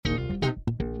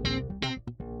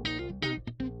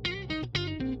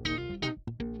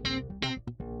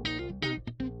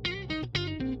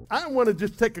I want to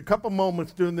just take a couple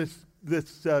moments during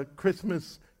this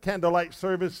Christmas candlelight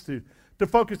service to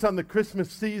focus on the Christmas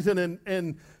season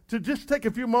and to just take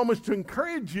a few moments to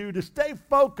encourage you to stay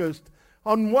focused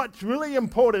on what's really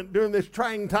important during this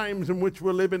trying times in which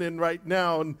we're living in right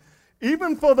now. And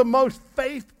even for the most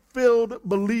faith-filled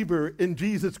believer in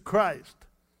Jesus Christ,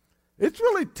 it's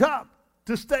really tough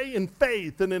to stay in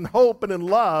faith and in hope and in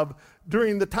love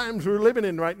during the times we're living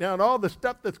in right now and all the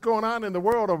stuff that's going on in the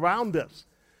world around us.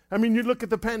 I mean, you look at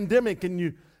the pandemic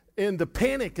and the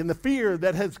panic and the fear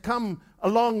that has come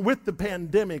along with the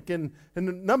pandemic and the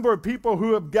number of people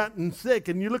who have gotten sick,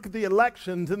 and you look at the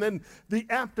elections and then the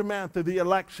aftermath of the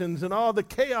elections and all the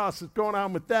chaos that's going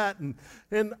on with that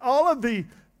and all of the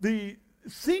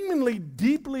seemingly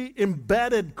deeply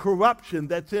embedded corruption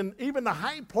that's in even the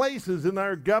high places in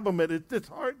our government. It's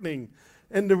disheartening.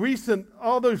 And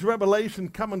all those revelations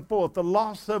coming forth, the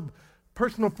loss of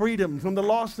personal freedoms and the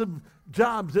loss of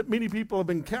jobs that many people have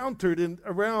encountered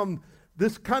around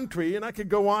this country, and I could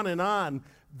go on and on.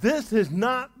 This has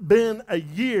not been a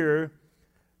year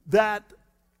that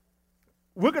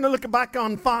we're going to look back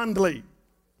on fondly.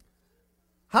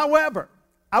 However,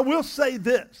 I will say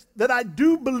this, that I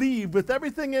do believe with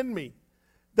everything in me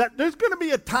that there's going to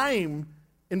be a time,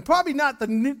 and probably not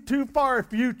the too far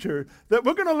future, that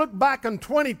we're going to look back on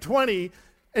 2020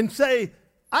 and say,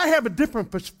 I have a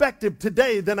different perspective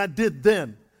today than I did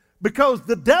then. Because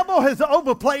the devil has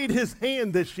overplayed his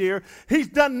hand this year. He's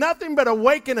done nothing but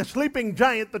awaken a sleeping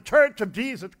giant, the church of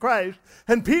Jesus Christ.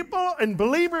 And people and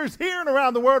believers here and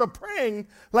around the world are praying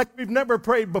like we've never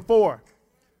prayed before.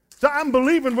 So I'm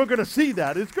believing we're going to see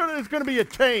that. It's going to be a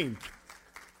change.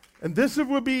 And this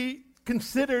will be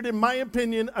considered, in my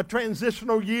opinion, a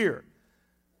transitional year.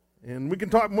 And we can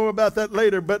talk more about that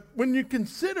later. But when you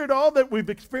considered all that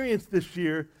we've experienced this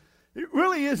year, it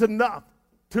really is enough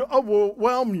to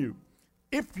overwhelm you.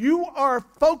 If you are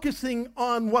focusing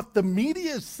on what the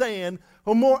media is saying,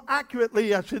 or more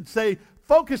accurately, I should say,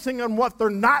 focusing on what they're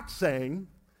not saying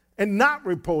and not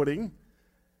reporting,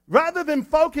 rather than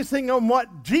focusing on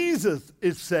what Jesus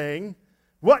is saying,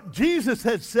 what Jesus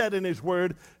has said in his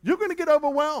word, you're going to get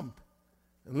overwhelmed.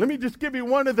 And let me just give you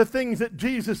one of the things that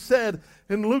Jesus said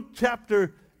in Luke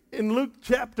chapter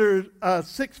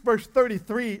 16, verse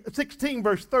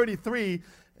 33.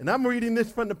 And I'm reading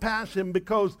this from the Passion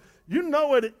because you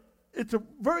know it. It's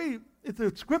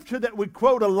a scripture that we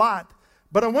quote a lot,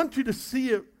 but I want you to see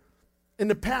it in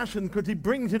the Passion because he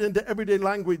brings it into everyday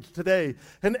language today.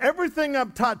 And everything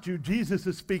I've taught you, Jesus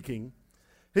is speaking,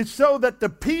 is so that the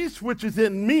peace which is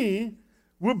in me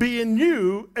will be in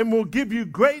you and will give you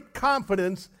great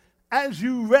confidence as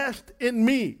you rest in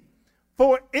me.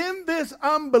 For in this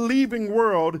unbelieving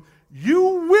world, you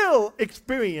will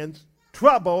experience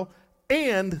trouble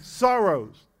and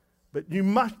sorrows. But you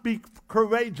must be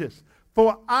courageous,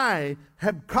 for I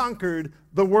have conquered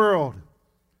the world.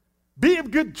 Be of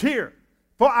good cheer,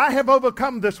 for I have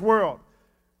overcome this world.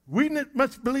 We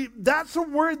must believe. That's a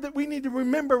word that we need to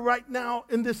remember right now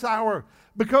in this hour,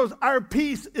 because our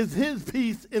peace is his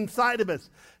peace inside of us.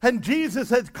 And Jesus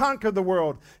has conquered the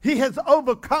world. He has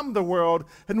overcome the world.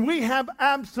 And we have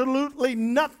absolutely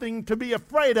nothing to be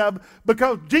afraid of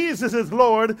because Jesus is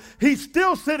Lord. He's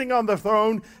still sitting on the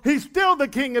throne. He's still the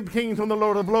King of Kings and the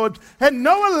Lord of Lords. And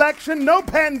no election, no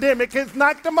pandemic has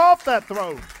knocked him off that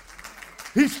throne.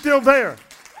 He's still there.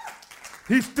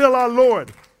 He's still our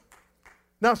Lord.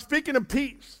 Now, speaking of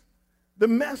peace, the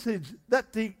message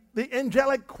that the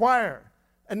angelic choir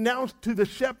announced to the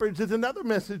shepherds is another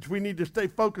message we need to stay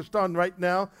focused on right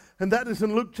now, and that is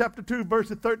in Luke chapter 2,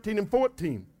 verses 13 and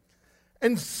 14.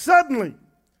 And suddenly,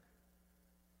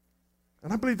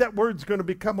 and I believe that word's going to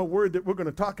become a word that we're going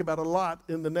to talk about a lot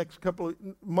in the next couple of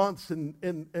months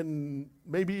and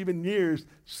maybe even years.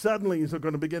 Suddenlies are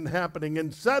going to begin happening.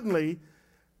 And suddenly,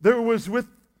 there was with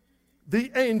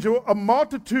the angel a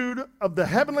multitude of the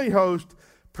heavenly host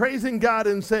praising God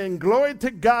and saying, "Glory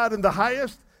to God in the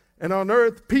highest, and on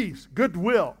earth peace,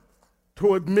 goodwill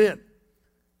toward men."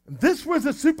 And this was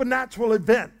a supernatural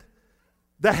event.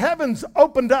 The heavens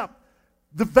opened up.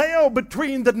 The veil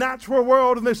between the natural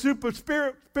world and the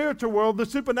spiritual world, the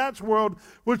supernatural world,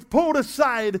 was pulled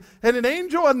aside, and an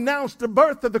angel announced the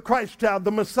birth of the Christ child,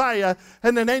 the Messiah,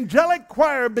 and an angelic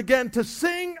choir began to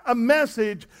sing a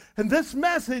message, and this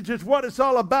message is what it's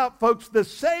all about, folks. The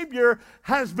Savior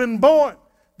has been born.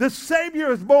 The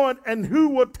Savior is born, and who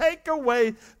will take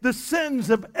away the sins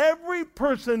of every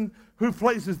person who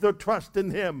places their trust in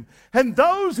him. And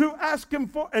those who ask him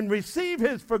for and receive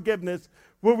his forgiveness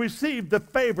will receive the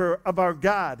favor of our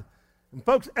God. And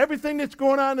folks, everything that's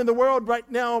going on in the world right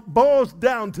now boils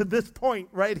down to this point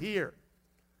right here.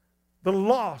 The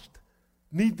lost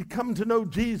need to come to know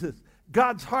Jesus.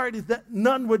 God's heart is that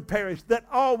none would perish, that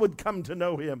all would come to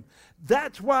know him.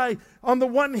 That's why, on the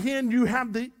one hand, you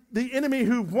have the enemy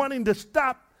who's wanting to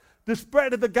stop the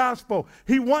spread of the gospel.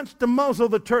 He wants to muzzle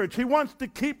the church. He wants to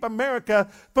keep America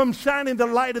from shining the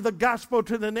light of the gospel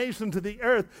to the nation, to the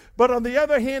earth. But on the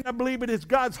other hand, I believe it is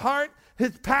God's heart,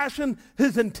 his passion,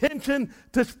 his intention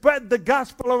to spread the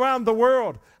gospel around the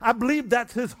world. I believe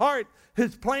that's his heart,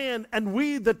 his plan, and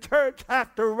we, the church,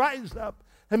 have to rise up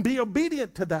and be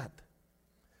obedient to that.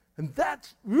 And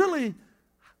that's really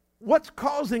what's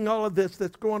causing all of this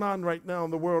that's going on right now in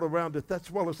the world around us.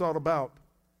 That's what it's all about.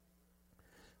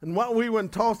 And while we were in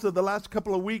Tulsa the last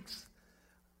couple of weeks,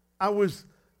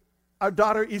 our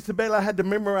daughter Isabella had to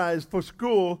memorize for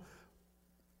school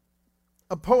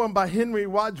a poem by Henry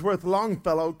Wadsworth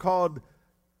Longfellow called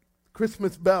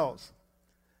Christmas Bells.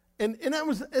 And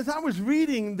as I was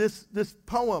reading this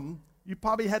poem, you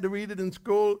probably had to read it in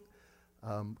school.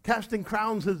 Casting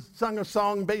Crowns has sung a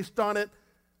song based on it.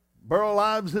 Burl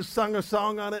Ives has sung a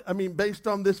song on it. Based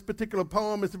on this particular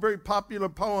poem. It's a very popular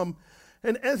poem.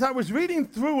 And as I was reading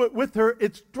through it with her,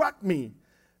 it struck me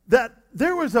that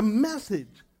there was a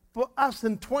message for us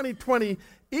in 2020,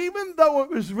 even though it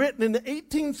was written in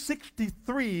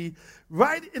 1863,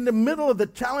 right in the middle of the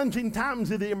challenging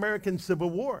times of the American Civil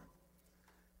War.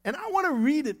 And I want to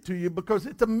read it to you because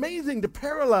it's amazing the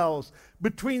parallels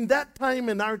between that time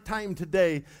and our time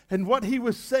today and what he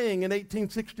was saying in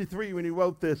 1863 when he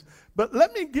wrote this. But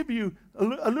let me give you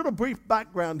a little brief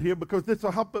background here because this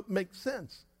will help it make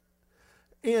sense.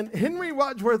 And Henry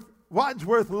Wadsworth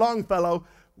Longfellow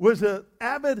was an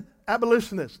avid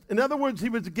abolitionist. In other words, he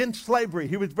was against slavery.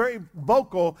 He was very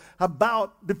vocal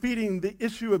about defeating the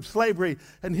issue of slavery.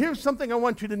 And here's something I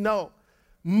want you to know.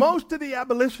 Most of the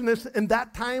abolitionists in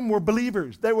that time were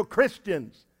believers. They were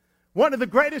Christians. One of the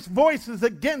greatest voices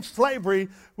against slavery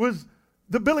was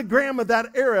the Billy Graham of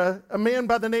that era, a man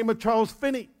by the name of Charles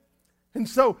Finney. And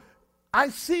so I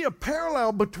see a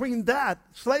parallel between that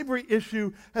slavery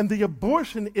issue and the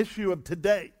abortion issue of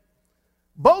today.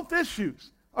 Both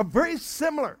issues are very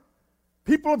similar.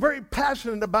 People are very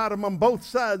passionate about them on both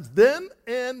sides, then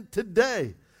and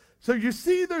today. So you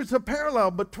see there's a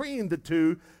parallel between the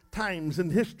two times in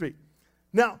history.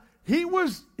 Now, he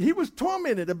was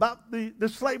tormented about the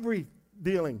slavery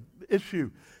dealing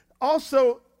issue.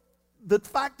 Also, the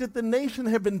fact that the nation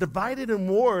had been divided in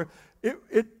war,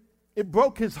 it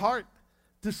broke his heart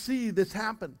to see this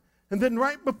happen. And then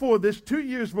right before this, 2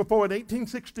 years before, in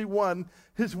 1861,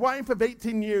 his wife of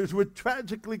 18 years was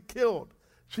tragically killed.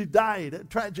 She died a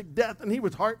tragic death, and he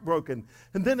was heartbroken.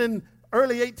 And then in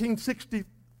early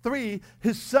 1863,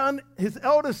 his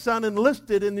eldest son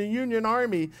enlisted in the Union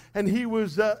Army, and he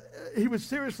was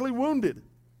seriously wounded.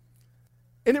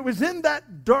 And it was in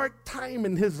that dark time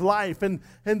in his life, and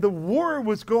the war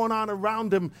was going on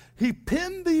around him, he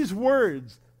penned these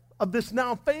words of this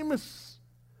now famous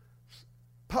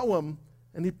poem,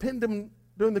 and he penned them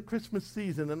during the Christmas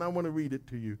season, and I want to read it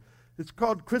to you. It's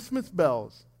called Christmas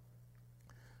Bells.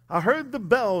 I heard the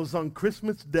bells on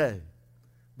Christmas Day,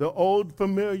 the old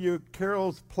familiar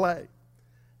carols play,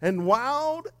 and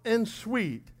wild and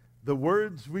sweet the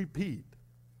words repeat,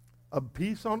 of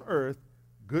peace on earth,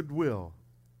 goodwill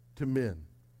to men.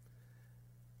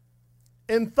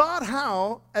 And thought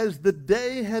how, as the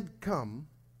day had come,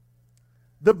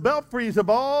 the belfries of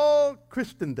all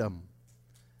Christendom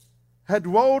had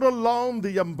rolled along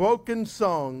the unbroken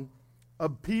song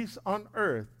of peace on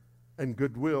earth and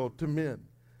goodwill to men.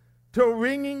 Till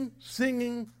ringing,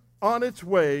 singing on its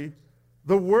way,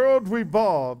 the world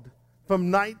revolved from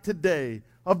night to day,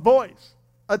 a voice,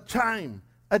 a chime,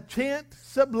 a chant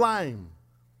sublime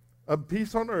of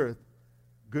peace on earth,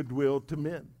 goodwill to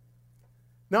men.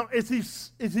 Now, as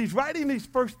he's writing these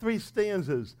first three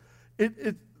stanzas,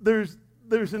 there's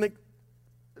an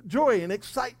joy and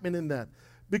excitement in that,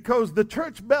 because the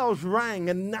church bells rang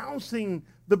announcing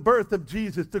the birth of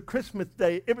Jesus, the Christmas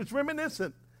day. It was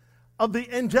reminiscent of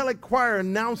the angelic choir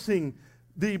announcing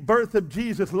the birth of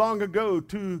Jesus long ago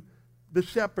to the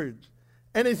shepherds.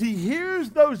 And as he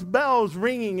hears those bells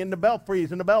ringing in the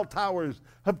belfries and the bell towers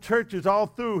of churches all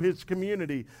through his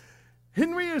community,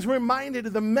 Henry is reminded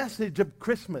of the message of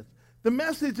Christmas, the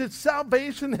message that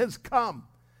salvation has come.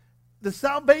 The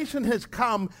salvation has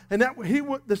come, and that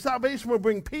the salvation will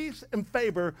bring peace and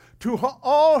favor to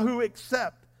all who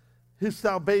accept his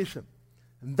salvation.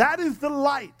 And that is the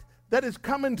light that is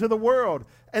coming to the world.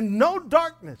 And no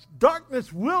darkness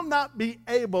will not be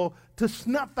able to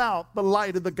snuff out the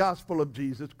light of the gospel of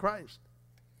Jesus Christ.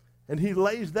 And he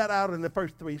lays that out in the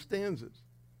first three stanzas.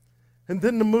 And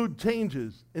then the mood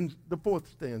changes in the fourth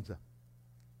stanza.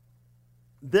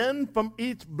 Then from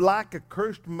each black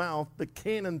accursed mouth the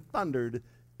cannon thundered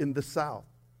in the south.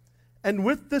 And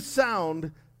with the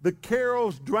sound the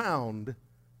carols drowned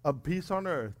of peace on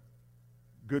earth,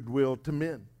 goodwill to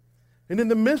men. And in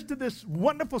the midst of this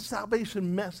wonderful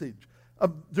salvation message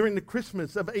during the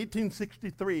Christmas of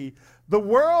 1863, the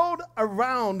world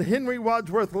around Henry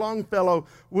Wadsworth Longfellow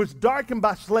was darkened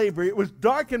by slavery. It was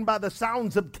darkened by the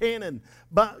sounds of cannons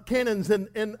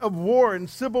and of war and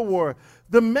civil war.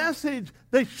 The message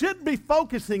they should be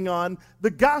focusing on, the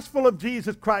gospel of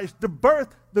Jesus Christ, the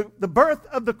birth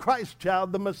of the Christ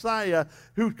child, the Messiah,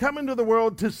 who come into the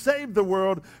world to save the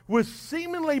world, was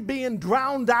seemingly being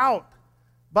drowned out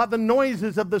by the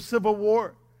noises of the Civil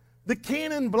War. The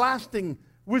cannon blasting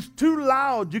was too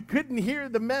loud. You couldn't hear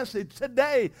the message.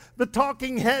 Today, the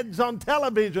talking heads on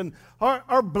television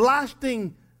are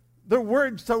blasting their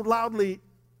words so loudly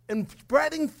and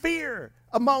spreading fear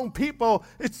among people.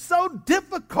 It's so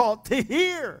difficult to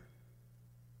hear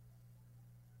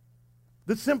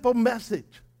the simple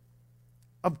message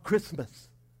of Christmas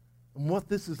and what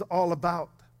this is all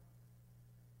about.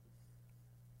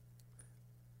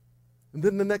 And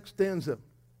then the next stanza.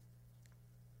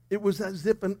 It was as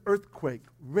if an earthquake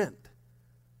rent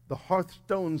the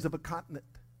hearthstones of a continent,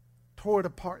 tore it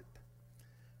apart,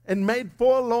 and made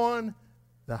forlorn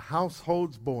the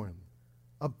households born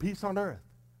of peace on earth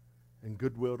and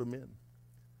goodwill to men.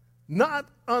 Not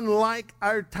unlike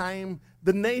our time,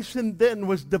 the nation then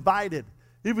was divided.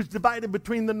 It was divided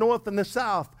between the North and the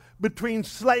South, between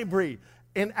slavery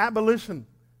and abolition,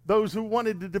 those who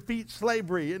wanted to defeat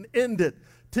slavery and end it.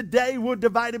 Today, we're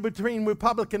divided between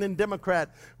Republican and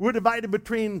Democrat. We're divided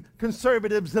between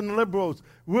conservatives and liberals.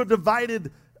 We're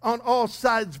divided on all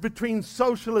sides between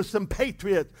socialists and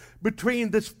patriots,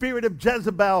 between the spirit of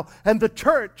Jezebel and the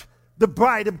church, the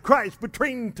bride of Christ,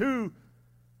 between two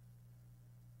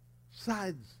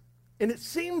sides. And it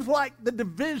seems like the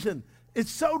division is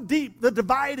so deep, the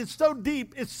divide is so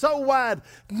deep, it's so wide.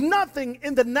 Nothing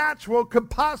in the natural could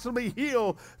possibly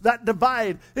heal that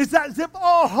divide. It's as if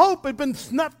all hope had been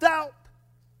snuffed out.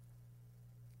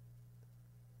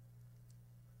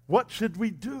 What should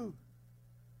we do?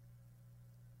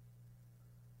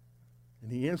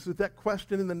 And he answered that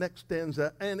question in the next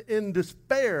stanza. And in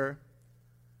despair,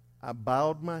 I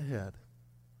bowed my head.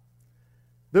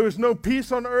 There is no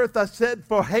peace on earth, I said,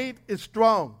 for hate is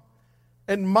strong,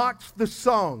 and mocks the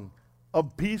song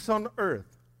of peace on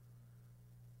earth,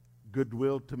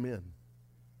 goodwill to men.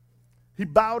 He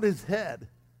bowed his head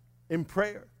in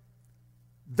prayer.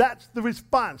 That's the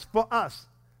response for us,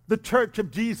 the church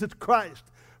of Jesus Christ.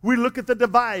 We look at the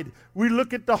divide. We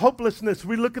look at the hopelessness.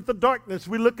 We look at the darkness.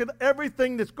 We look at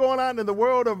everything that's going on in the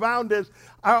world around us.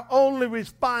 Our only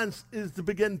response is to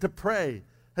begin to pray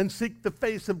and seek the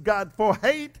face of God. For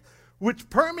hate, which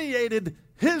permeated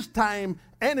his time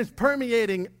and is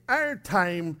permeating our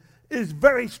time, is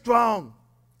very strong.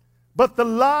 But the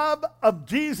love of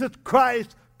Jesus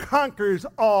Christ conquers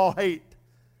all hate.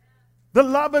 The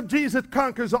love of Jesus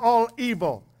conquers all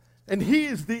evil. And he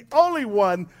is the only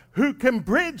one who can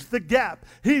bridge the gap.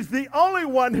 He's the only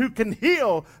one who can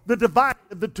heal the divide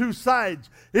of the two sides.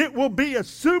 It will be a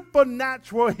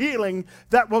supernatural healing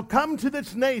that will come to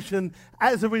this nation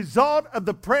as a result of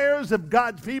the prayers of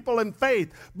God's people in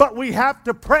faith. But we have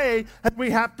to pray and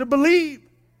we have to believe.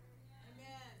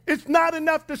 Amen. It's not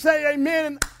enough to say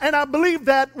amen and I believe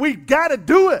that. We got to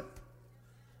do it.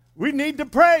 We need to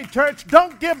pray, church.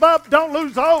 Don't give up. Don't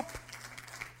lose hope.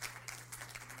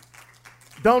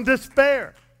 Don't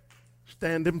despair.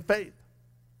 Stand in faith.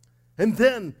 And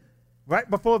then, right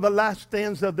before the last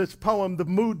stanza of this poem, the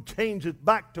mood changes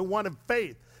back to one of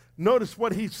faith. Notice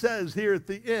what he says here at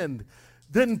the end.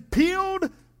 Then pealed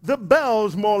the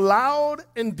bells more loud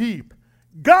and deep.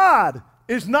 God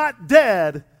is not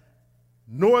dead,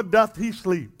 nor doth he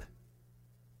sleep.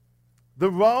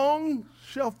 The wrong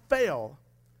shall fail,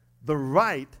 the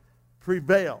right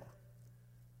prevail.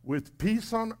 With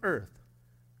peace on earth,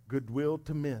 goodwill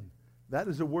to men. That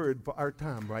is a word for our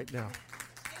time right now. Amen.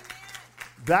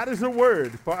 That is a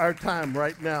word for our time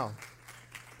right now.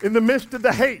 In the midst of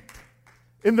the hate,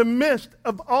 in the midst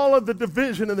of all of the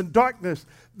division and the darkness,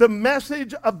 the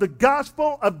message of the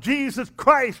gospel of Jesus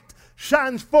Christ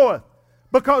shines forth.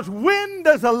 Because when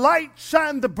does a light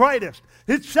shine the brightest?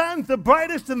 It shines the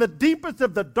brightest in the deepest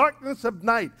of the darkness of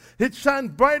night. It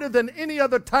shines brighter than any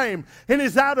other time. And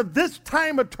it's out of this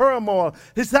time of turmoil,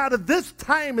 it's out of this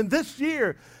time and this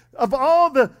year of all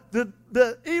the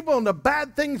evil and the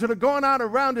bad things that are going on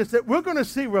around us that we're going to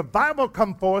see revival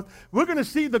come forth. We're going to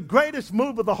see the greatest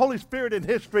move of the Holy Spirit in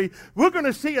history. We're going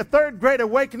to see a third great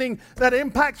awakening that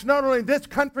impacts not only this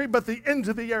country but the ends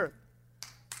of the earth.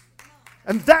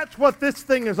 And that's what this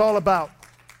thing is all about.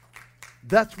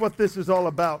 That's what this is all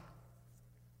about.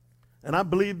 And I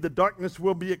believe the darkness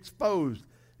will be exposed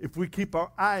if we keep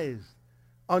our eyes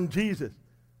on Jesus.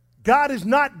 God is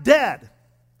not dead.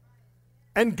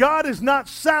 And God is not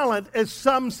silent as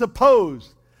some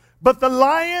suppose. But the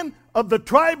Lion of the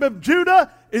tribe of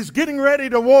Judah is getting ready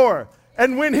to war.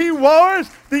 And when he wars,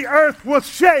 the earth will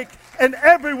shake and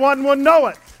everyone will know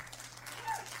it.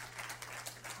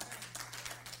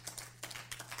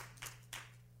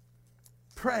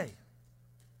 Pray.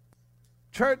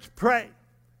 Church, pray.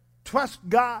 Trust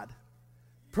God.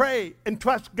 Pray and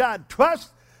trust God.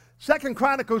 Trust, 2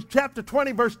 Chronicles chapter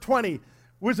 20, verse 20,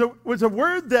 was a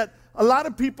word that a lot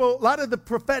of people, a lot of the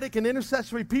prophetic and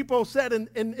intercessory people said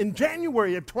in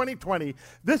January of 2020.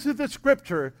 This is the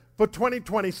scripture for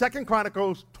 2020, 2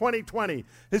 Chronicles 20:20.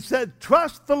 It said,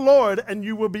 trust the Lord and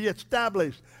you will be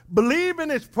established. Believe in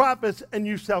his prophets and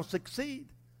you shall succeed.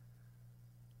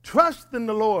 Trust in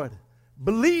the Lord.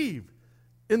 Believe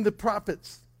in the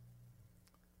prophets.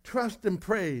 Trust and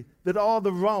pray that all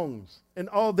the wrongs and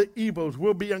all the evils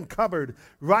will be uncovered.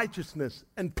 Righteousness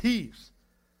and peace.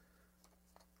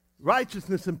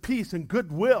 Righteousness and peace and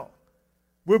goodwill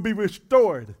will be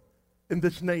restored in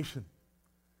this nation.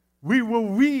 We will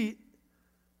reaffirm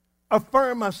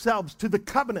ourselves to the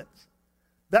covenant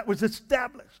that was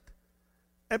established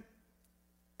at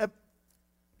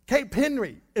Cape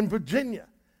Henry in Virginia,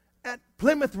 at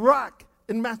Plymouth Rock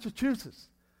in Massachusetts,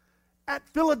 at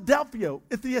Philadelphia,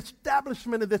 at the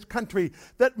establishment of this country,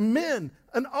 that men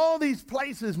in all these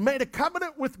places made a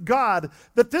covenant with God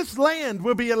that this land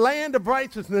will be a land of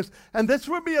righteousness, and this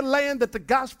will be a land that the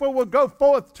gospel will go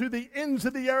forth to the ends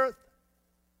of the earth.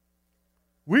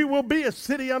 We will be a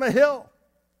city on a hill.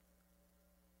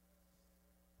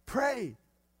 Pray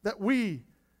that we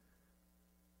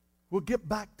will get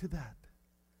back to that.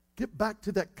 Get back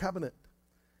to that covenant.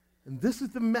 And this is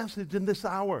the message in this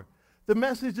hour. The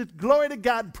message is glory to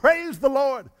God. Praise the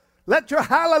Lord. Let your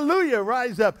hallelujah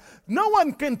rise up. No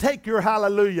one can take your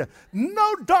hallelujah.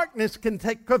 No darkness can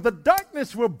take, because the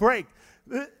darkness will break.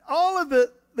 All of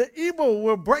the evil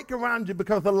will break around you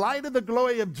because the light of the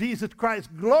glory of Jesus Christ.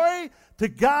 Glory to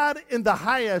God in the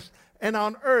highest, and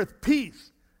on earth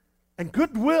peace and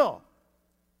goodwill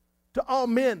to all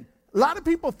men. A lot of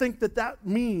people think that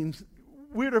means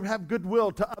we're to have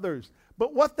goodwill to others.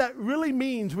 But what that really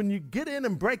means, when you get in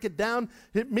and break it down,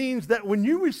 it means that when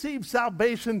you receive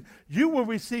salvation, you will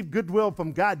receive goodwill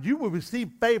from God. You will receive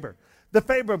favor, the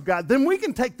favor of God. Then we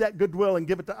can take that goodwill and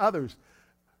give it to others.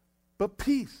 But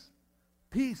peace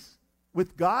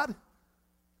with God,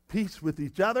 peace with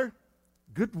each other,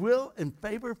 goodwill and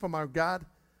favor from our God,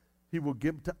 he will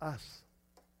give to us.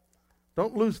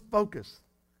 Don't lose focus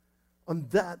on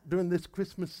that during this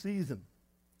Christmas season.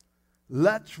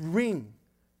 Let's ring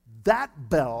that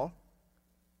bell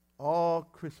all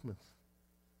Christmas.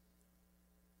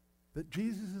 That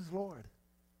Jesus is Lord.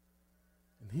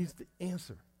 And he's the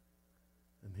answer.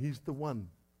 And he's the one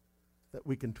that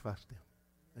we can trust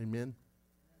in. Amen.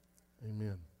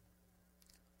 Amen.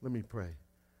 Let me pray.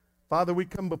 Father, we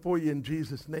come before you in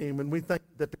Jesus' name, and we thank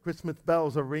you that the Christmas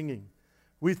bells are ringing.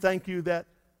 We thank you that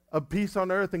of peace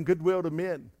on earth and goodwill to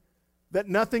men, that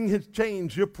nothing has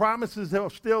changed. Your promises are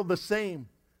still the same.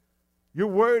 Your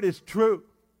word is true,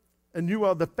 and you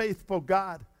are the faithful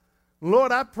God.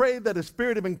 Lord, I pray that a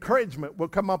spirit of encouragement will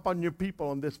come up on your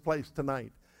people in this place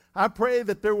tonight. I pray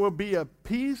that there will be a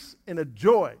peace and a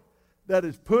joy that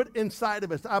is put inside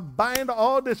of us. I bind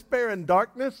all despair and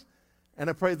darkness, and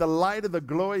I pray the light of the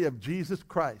glory of Jesus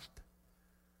Christ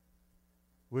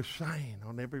will shine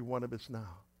on every one of us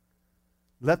now.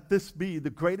 Let this be the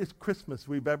greatest Christmas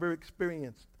we've ever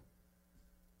experienced.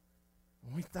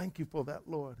 And we thank you for that,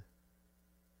 Lord.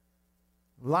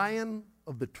 Lion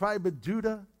of the tribe of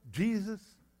Judah, Jesus,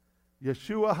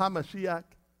 Yeshua HaMashiach,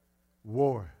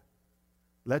 war.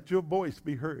 Let your voice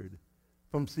be heard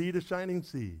from sea to shining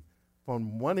sea,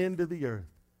 from one end of the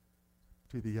earth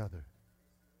to the other.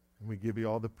 And we give you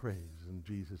all the praise in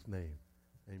Jesus' name.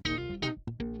 Amen.